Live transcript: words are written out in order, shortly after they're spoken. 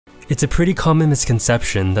It's a pretty common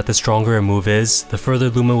misconception that the stronger a move is, the further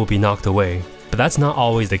Luma will be knocked away, but that's not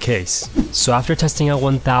always the case. So after testing out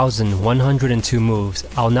 1,102 moves,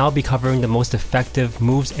 I'll now be covering the most effective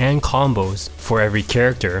moves and combos for every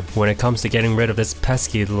character when it comes to getting rid of this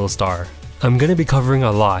pesky little star. I'm gonna be covering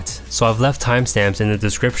a lot, so I've left timestamps in the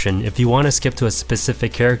description if you want to skip to a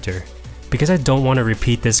specific character. Because I don't want to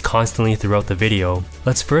repeat this constantly throughout the video,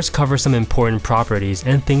 let's first cover some important properties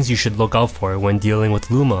and things you should look out for when dealing with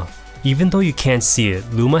Luma. Even though you can't see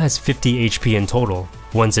it, Luma has 50 HP in total.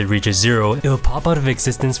 Once it reaches 0, it will pop out of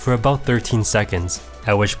existence for about 13 seconds,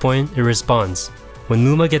 at which point it respawns. When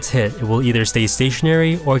Luma gets hit, it will either stay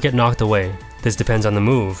stationary or get knocked away. This depends on the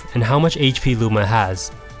move and how much HP Luma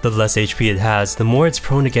has. The less HP it has, the more it's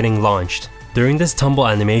prone to getting launched. During this tumble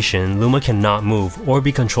animation, Luma cannot move or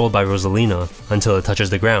be controlled by Rosalina until it touches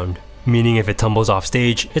the ground, meaning if it tumbles off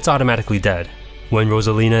stage, it's automatically dead. When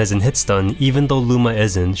Rosalina is in hit stun, even though Luma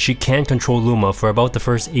isn't, she can control Luma for about the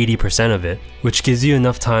first 80% of it, which gives you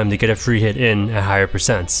enough time to get a free hit in at higher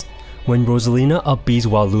percents. When Rosalina up Bs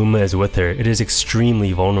while Luma is with her, it is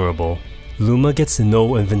extremely vulnerable. Luma gets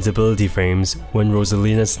no invincibility frames when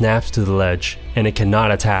Rosalina snaps to the ledge, and it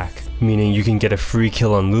cannot attack, meaning you can get a free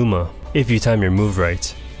kill on Luma if you time your move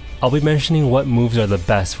right. I'll be mentioning what moves are the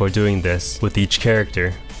best for doing this with each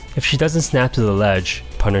character. If she doesn't snap to the ledge,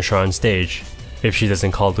 punish her on stage. If she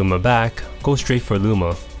doesn't call Luma back, go straight for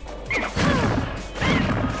Luma.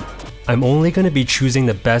 I'm only going to be choosing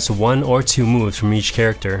the best 1 or 2 moves from each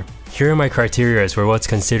character. Here are my criteria for what's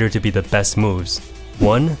considered to be the best moves.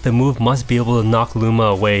 1. The move must be able to knock Luma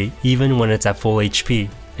away even when it's at full HP,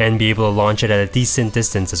 and be able to launch it at a decent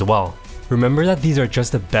distance as well. Remember that these are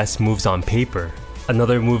just the best moves on paper.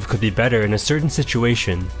 Another move could be better in a certain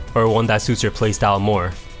situation, or one that suits your playstyle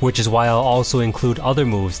more, which is why I'll also include other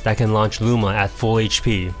moves that can launch Luma at full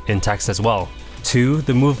HP in text as well. 2.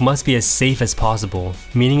 The move must be as safe as possible,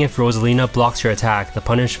 meaning if Rosalina blocks your attack, the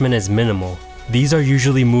punishment is minimal. These are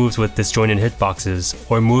usually moves with disjointed hitboxes,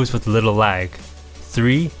 or moves with little lag.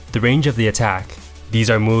 3. The range of the attack. These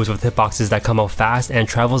are moves with hitboxes that come out fast and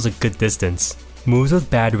travels a good distance. Moves with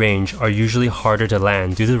bad range are usually harder to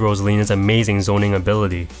land due to Rosalina's amazing zoning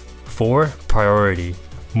ability. 4. Priority.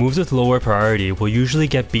 Moves with lower priority will usually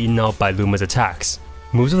get beaten out by Luma's attacks.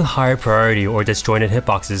 Moves with higher priority or disjointed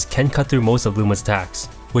hitboxes can cut through most of Luma's attacks,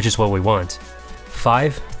 which is what we want.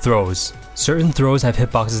 5. Throws. Certain throws have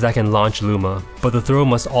hitboxes that can launch Luma, but the throw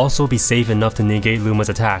must also be safe enough to negate Luma's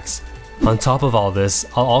attacks. On top of all this,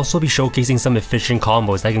 I'll also be showcasing some efficient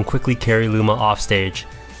combos that can quickly carry Luma off stage.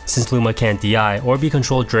 Since Luma can't DI or be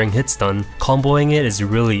controlled during hit stun, comboing it is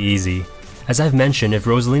really easy. As I've mentioned, if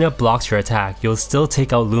Rosalina blocks your attack, you'll still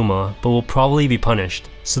take out Luma, but will probably be punished.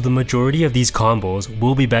 So the majority of these combos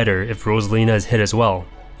will be better if Rosalina is hit as well.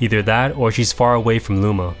 Either that or she's far away from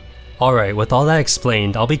Luma. Alright, with all that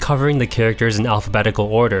explained, I'll be covering the characters in alphabetical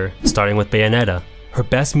order, starting with Bayonetta. Her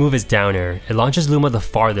best move is down air. It launches Luma the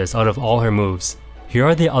farthest out of all her moves. Here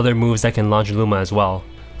are the other moves that can launch Luma as well.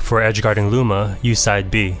 For edgeguarding Luma, use side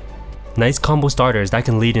B. Nice combo starters that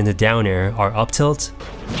can lead into down air are up tilt,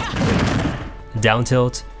 down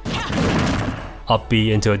tilt, up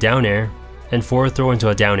B into a down air, and forward throw into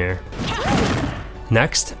a down air.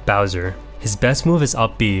 Next, Bowser. His best move is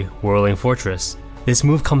up B, Whirling Fortress. This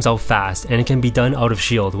move comes out fast and it can be done out of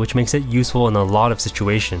shield, which makes it useful in a lot of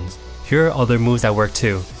situations. Here are other moves that work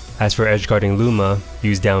too. As for edgeguarding Luma,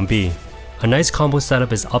 use down B. A nice combo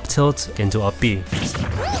setup is up tilt into up B.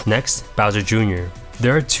 Next, Bowser Jr.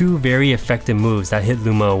 There are 2 very effective moves that hit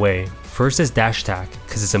Luma away. First is dash attack,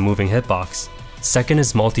 cause it's a moving hitbox. Second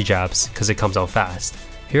is multi jabs, cause it comes out fast.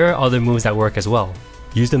 Here are other moves that work as well.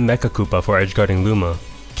 Use the Mecha Koopa for edgeguarding Luma.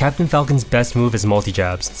 Captain Falcon's best move is multi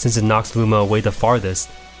jabs, since it knocks Luma away the farthest.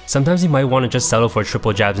 Sometimes you might want to just settle for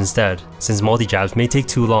triple jabs instead, since multi jabs may take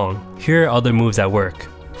too long. Here are other moves that work.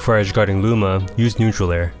 For edgeguarding Luma, use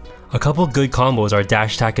neutral air. A couple good combos are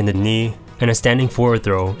dash attack in the knee, and a standing forward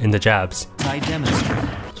throw in the jabs.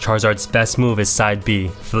 Charizard's best move is side B,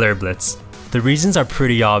 Flare Blitz. The reasons are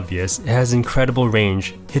pretty obvious. It has incredible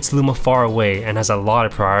range, hits Luma far away, and has a lot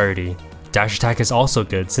of priority. Dash attack is also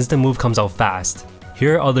good since the move comes out fast.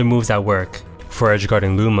 Here are other moves that work. For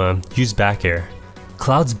edgeguarding Luma, use back air.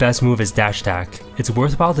 Cloud's best move is dash attack. It's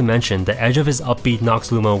worthwhile to mention the edge of his up B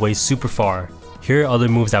knocks Luma away super far. Here are other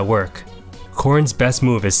moves that work. Corrin's best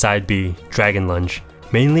move is side B, Dragon Lunge,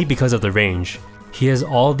 mainly because of the range. He has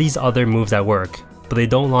all these other moves that work, but they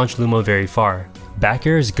don't launch Luma very far. Back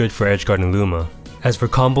air is good for edgeguarding Luma. As for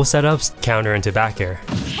combo setups, counter into back air.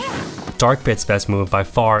 Dark Pit's best move by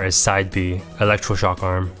far is side B, Electroshock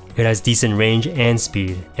Arm. It has decent range and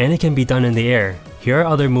speed, and it can be done in the air. Here are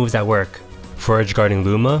other moves that work. For edge guarding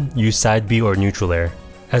Luma, use side B or neutral air.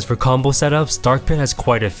 As for combo setups, Dark Pit has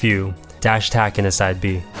quite a few. Dash attack into side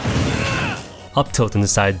B. Up tilt into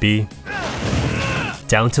side B.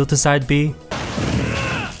 Down tilt to side B.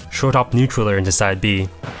 Short hop neutral air into side B.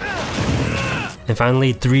 And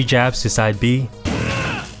finally 3 jabs to side B.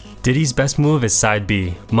 Diddy's best move is side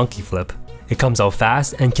B, monkey flip. It comes out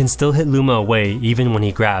fast and can still hit Luma away even when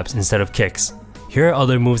he grabs instead of kicks. Here are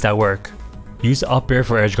other moves that work. Use up air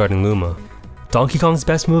for edge guarding Luma. Donkey Kong's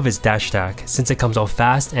best move is dash attack since it comes out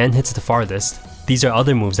fast and hits the farthest. These are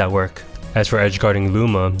other moves that work. As for edge guarding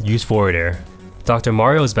Luma, use forward air. Dr.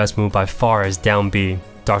 Mario's best move by far is down B,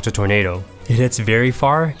 Dr. Tornado. It hits very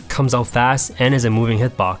far, comes out fast, and is a moving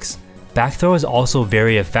hitbox. Back throw is also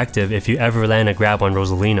very effective if you ever land a grab on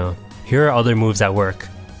Rosalina. Here are other moves that work.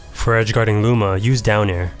 For edge guarding Luma, use down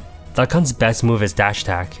air. Duckhun's best move is dash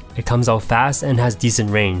attack. It comes out fast and has decent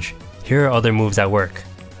range. Here are other moves that work.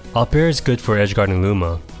 Up air is good for edge guarding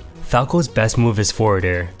Luma. Falco's best move is forward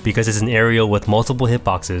air because it's an aerial with multiple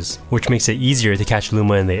hitboxes, which makes it easier to catch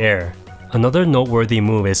Luma in the air. Another noteworthy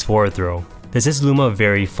move is forward throw. This is Luma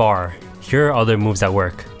very far. Here are other moves that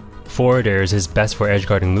work. Forward air is his best for edge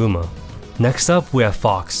guarding Luma. Next up we have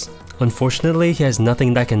Fox. Unfortunately, he has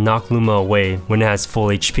nothing that can knock Luma away when it has full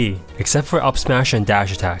HP, except for up smash and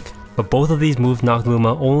dash attack. But both of these moves knock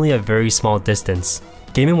Luma only a very small distance.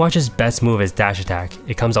 Game & Watch's best move is dash attack.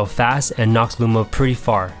 It comes out fast and knocks Luma pretty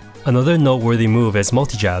far. Another noteworthy move is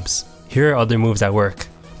multi-jabs. Here are other moves that work.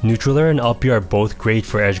 Neutral air and up B are both great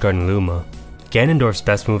for edge guarding Luma. Ganondorf's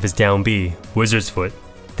best move is down B, Wizard's Foot.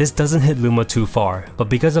 This doesn't hit Luma too far, but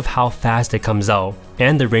because of how fast it comes out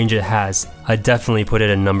and the range it has, I definitely put it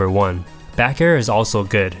in number 1. Back air is also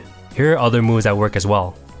good. Here are other moves that work as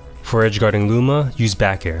well. For edge guarding Luma, use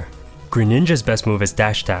back air. Greninja's best move is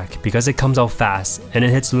dash attack because it comes out fast and it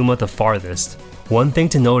hits Luma the farthest. One thing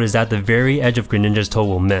to note is that the very edge of Greninja's toe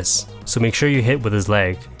will miss, so make sure you hit with his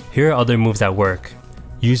leg. Here are other moves that work.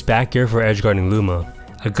 Use back air for edge guarding Luma.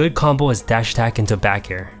 A good combo is dash attack into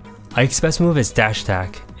back air. Ike's best move is dash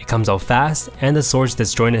attack. It comes out fast and the sword's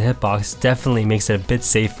disjointed hitbox definitely makes it a bit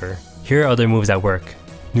safer. Here are other moves that work.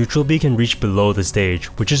 Neutral B can reach below the stage,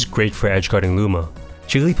 which is great for edge guarding Luma.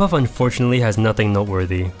 Jigglypuff unfortunately has nothing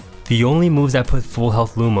noteworthy. The only moves that put full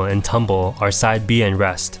health Luma in tumble are side B and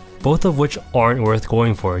rest, both of which aren't worth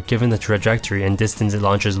going for given the trajectory and distance it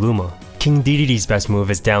launches Luma. King Dedede's best move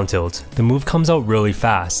is down tilt. The move comes out really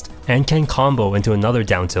fast and can combo into another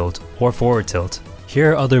down tilt or forward tilt.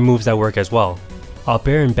 Here are other moves that work as well. Up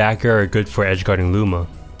air and back air are good for edge guarding Luma.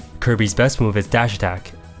 Kirby's best move is dash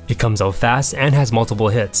attack. It comes out fast and has multiple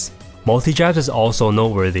hits. Multi-jabs is also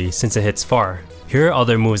noteworthy since it hits far. Here are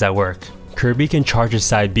other moves that work. Kirby can charge his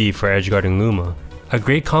side B for edge guarding Luma. A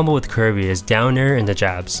great combo with Kirby is down air and the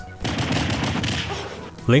jabs.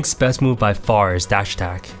 Link's best move by far is dash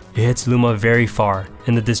attack. It hits Luma very far,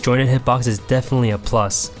 and the disjointed hitbox is definitely a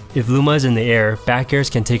plus. If Luma is in the air, back airs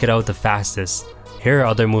can take it out the fastest. Here are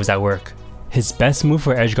other moves that work. His best move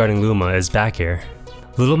for edge guarding Luma is back air.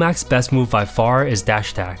 Little Mac's best move by far is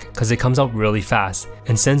dash attack, cause it comes out really fast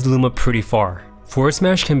and sends Luma pretty far. Forward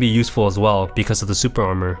smash can be useful as well because of the super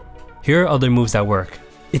armor. Here are other moves that work.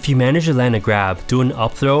 If you manage to land a grab, do an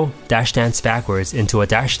up throw, dash dance backwards into a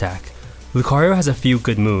dash attack. Lucario has a few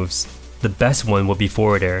good moves. The best one will be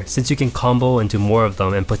forward air since you can combo into more of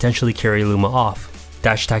them and potentially carry Luma off.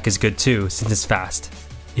 Dash attack is good too since it's fast.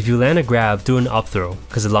 If you land a grab, do an up throw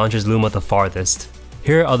cause it launches Luma the farthest.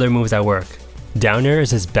 Here are other moves that work. Down air is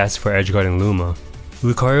his best for edge guarding Luma.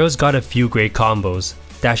 Lucario's got a few great combos.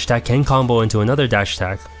 Dash attack can combo into another dash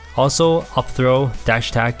attack. Also, up throw, dash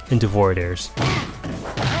attack into forward airs.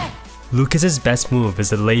 Lucas's best move is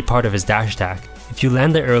the late part of his dash attack. If you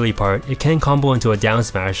land the early part, it can combo into a down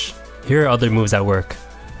smash. Here are other moves that work.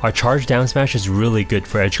 Our charge down smash is really good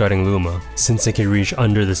for edge guarding Luma, since it can reach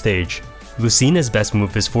under the stage. Lucina's best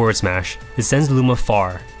move is forward smash. It sends Luma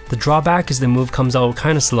far. The drawback is the move comes out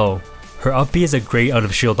kinda slow. Her up B is a great out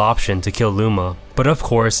of shield option to kill Luma, but of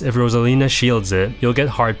course if Rosalina shields it, you'll get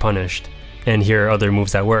hard punished. And here are other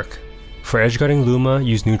moves that work. For edge guarding Luma,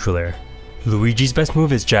 use neutral air. Luigi's best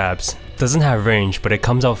move is jabs. Doesn't have range, but it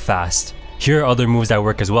comes out fast. Here are other moves that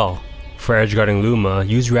work as well. For edge guarding Luma,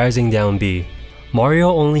 use rising down B. Mario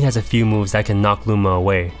only has a few moves that can knock Luma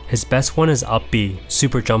away. His best one is up B,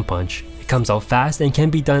 super jump punch. It comes out fast and can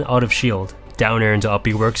be done out of shield. Down air into up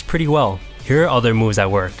B works pretty well. Here are other moves that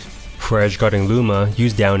work. For edge guarding Luma,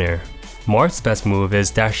 use down air. Marth's best move is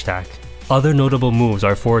dash attack. Other notable moves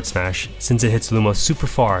are forward smash, since it hits Luma super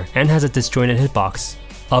far and has a disjointed hitbox.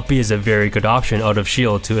 Up B is a very good option out of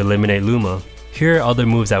shield to eliminate Luma. Here are other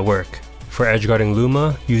moves that work. For edge guarding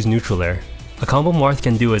Luma, use neutral air. A combo Marth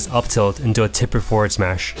can do is up tilt into a tipper forward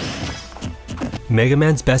smash.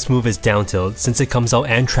 Megaman's best move is down tilt since it comes out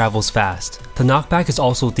and travels fast. The knockback is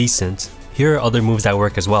also decent. Here are other moves that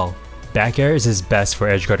work as well. Back air is his best for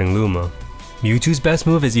edgeguarding Luma. Mewtwo's best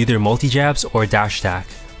move is either multi-jabs or dash attack.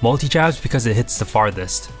 Multi-jabs because it hits the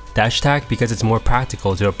farthest. Dash attack because it's more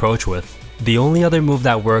practical to approach with. The only other move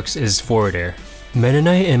that works is forward air.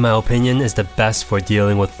 Metaknight in my opinion is the best for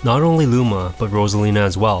dealing with not only Luma but Rosalina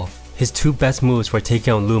as well. His two best moves for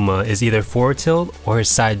taking out Luma is either forward tilt or his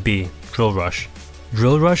side B, Drill Rush.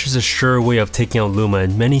 Drill Rush is a sure way of taking out Luma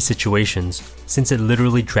in many situations, since it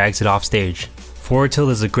literally drags it off stage. Forward tilt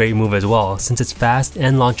is a great move as well, since it's fast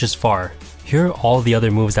and launches far. Here are all the other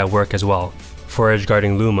moves that work as well. For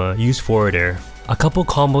edgeguarding Luma, use forward air. A couple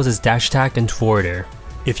combos is dash attack and forward air.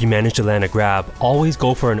 If you manage to land a grab, always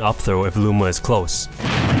go for an up throw if Luma is close.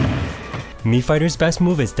 Mii Fighter's best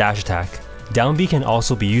move is dash attack. Down B can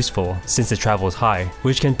also be useful since it travels high,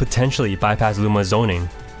 which can potentially bypass Luma's zoning.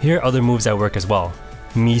 Here are other moves that work as well.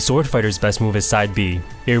 Mii Swordfighter's best move is side B,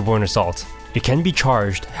 Airborne Assault. It can be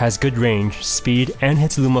charged, has good range, speed, and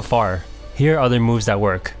hits Luma far. Here are other moves that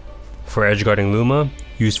work. For edgeguarding Luma,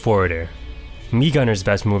 use forward air. Mii Gunner's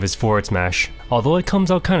best move is forward smash. Although it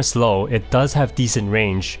comes out kinda slow, it does have decent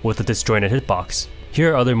range with a disjointed hitbox.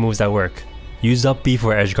 Here are other moves that work. Use up B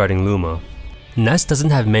for edgeguarding Luma. Ness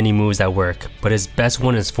doesn't have many moves that work, but his best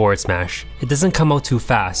one is forward smash. It doesn't come out too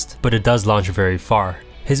fast, but it does launch very far.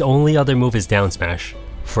 His only other move is down smash.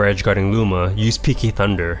 For edgeguarding Luma, use Peaky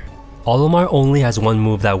Thunder. Olimar only has one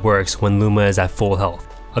move that works when Luma is at full health,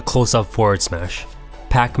 a close-up forward smash.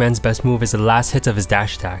 Pacman's best move is the last hit of his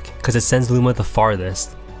dash attack, cause it sends Luma the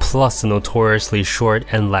farthest, plus the notoriously short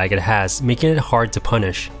end lag it has, making it hard to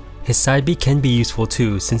punish. His side B can be useful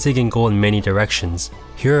too since it can go in many directions.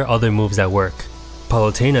 Here are other moves that work.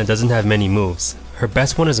 Palutena doesn't have many moves. Her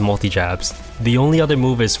best one is multi-jabs. The only other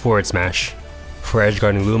move is forward smash. For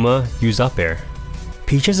edgeguarding Luma, use up air.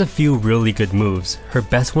 Peach has a few really good moves. Her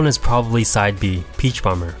best one is probably side B, Peach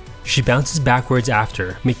Bomber. She bounces backwards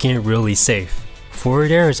after, making it really safe.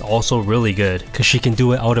 Forward air is also really good cause she can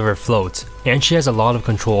do it out of her float, and she has a lot of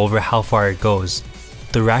control over how far it goes.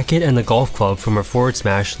 The racket and the golf club from her forward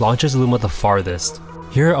smash launches Luma the farthest.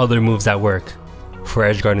 Here are other moves that work. For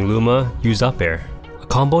edgeguarding Luma, use up air. A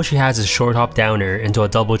combo she has is short hop down air into a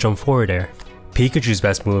double jump forward air. Pikachu's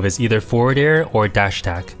best move is either forward air or dash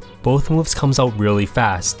attack. Both moves comes out really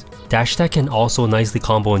fast. Dash attack can also nicely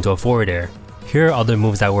combo into a forward air. Here are other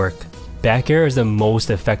moves that work. Back air is the most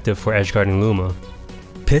effective for edgeguarding Luma.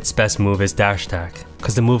 Pit's best move is dash attack,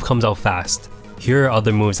 cause the move comes out fast. Here are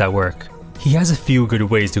other moves that work. He has a few good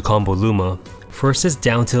ways to combo Luma. First is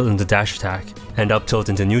down tilt into dash attack, and up tilt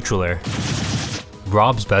into neutral air.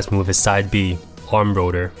 Rob's best move is side B, arm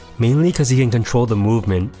rotor, mainly cause he can control the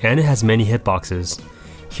movement and it has many hitboxes.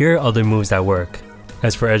 Here are other moves that work.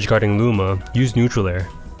 As for edgeguarding Luma, use neutral air.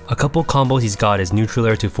 A couple combos he's got is neutral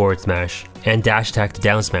air to forward smash, and dash attack to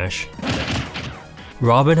down smash.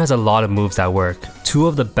 Robin has a lot of moves that work. Two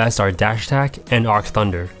of the best are dash attack and arc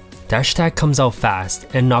thunder. Dash attack comes out fast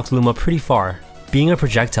and knocks Luma pretty far. Being a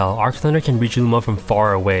projectile, arc thunder can reach Luma from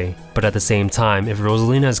far away, but at the same time, if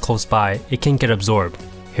Rosalina is close by, it can get absorbed.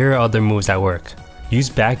 Here are other moves that work. Use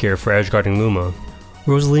back air for edgeguarding Luma.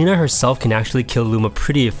 Rosalina herself can actually kill Luma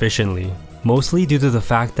pretty efficiently, mostly due to the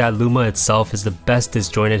fact that Luma itself is the best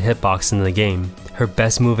disjointed hitbox in the game. Her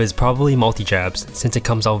best move is probably multi-jabs since it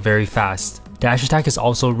comes out very fast. Dash attack is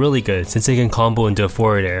also really good since it can combo into a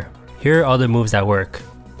forward air. Here are other moves that work.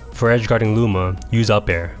 For edgeguarding Luma, use up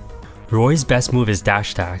air. Roy's best move is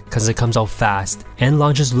dash attack cause it comes out fast and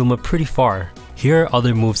launches Luma pretty far. Here are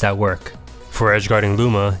other moves that work. For edgeguarding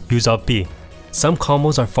Luma, use up B. Some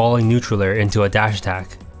combos are falling neutral air into a dash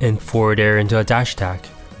attack, and forward air into a dash attack.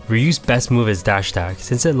 Ryu's best move is dash attack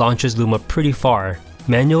since it launches Luma pretty far.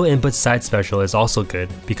 Manual input side special is also good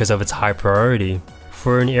because of its high priority.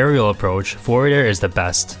 For an aerial approach, forward air is the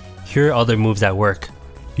best. Here are other moves that work.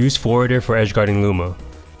 Use forward air for edgeguarding Luma.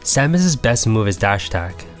 Samus's best move is dash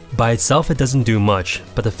attack. By itself it doesn't do much,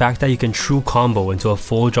 but the fact that you can true combo into a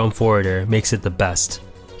full jump forward air makes it the best.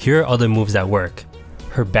 Here are other moves that work.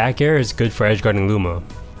 Her back air is good for edgeguarding Luma.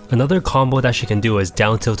 Another combo that she can do is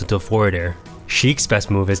down tilt into forward air. Sheik's best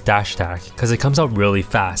move is dash attack cause it comes out really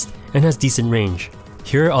fast and has decent range.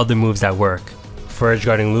 Here are other moves that work. For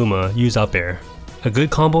edgeguarding Luma, use up air. A good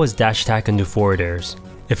combo is dash attack into forward airs.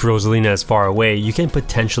 If Rosalina is far away, you can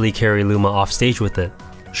potentially carry Luma off stage with it.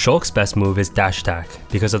 Shulk's best move is dash attack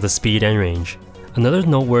because of the speed and range. Another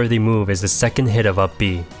noteworthy move is the second hit of up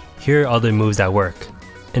B. Here are other moves that work.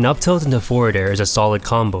 An up tilt into forward air is a solid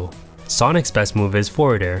combo. Sonic's best move is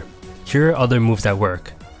forward air. Here are other moves that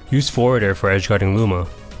work. use forward air for edgeguarding Luma.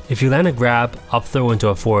 If you land a grab, up throw into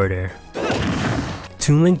a forward air.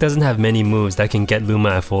 Toon Link doesn't have many moves that can get Luma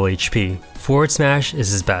at full HP. Forward smash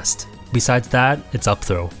is his best. Besides that, it's up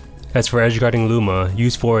throw. As for edgeguarding Luma,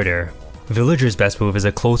 use forward air. Villager's best move is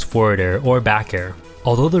a close forward air or back air.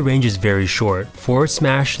 Although the range is very short, forward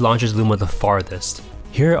smash launches Luma the farthest.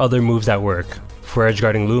 Here are other moves that work. For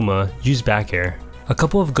edgeguarding Luma, use back air. A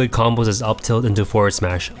couple of good combos is up tilt into forward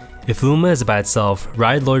smash. If Luma is by itself,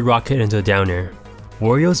 ride Lloyd Rocket into a down air.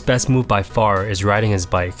 Wario's best move by far is riding his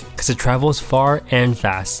bike, cause it travels far and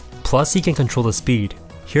fast, plus he can control the speed.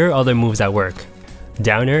 Here are other moves that work.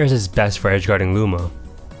 Down air is his best for edgeguarding Luma.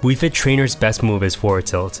 Wii Fit Trainer's best move is forward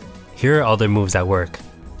tilt. Here are other moves that work.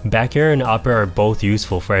 Back air and up air are both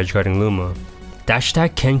useful for edgeguarding Luma. Dash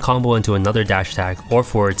attack can combo into another dash attack or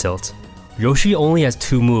forward tilt. Yoshi only has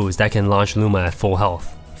 2 moves that can launch Luma at full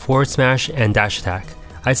health, forward smash and dash attack.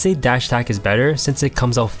 I'd say dash attack is better since it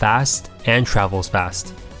comes out fast and travels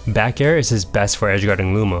fast. Back air is his best for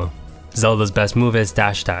edgeguarding Luma. Zelda's best move is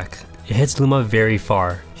dash attack. It hits Luma very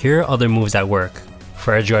far. Here are other moves that work.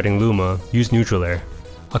 For edgeguarding Luma, use neutral air.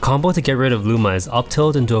 A combo to get rid of Luma is up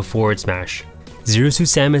tilt into a forward smash. Zero Suit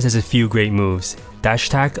Samus has a few great moves. Dash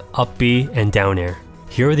attack, up B, and down air.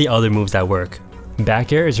 Here are the other moves that work.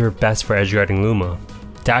 Back air is her best for edgeguarding Luma.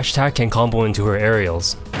 Dash attack can combo into her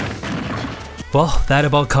aerials. Well, that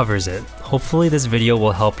about covers it. Hopefully this video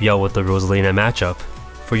will help you out with the Rosalina matchup.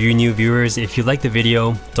 For you new viewers, if you liked the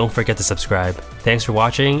video, don't forget to subscribe. Thanks for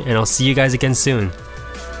watching, and I'll see you guys again soon.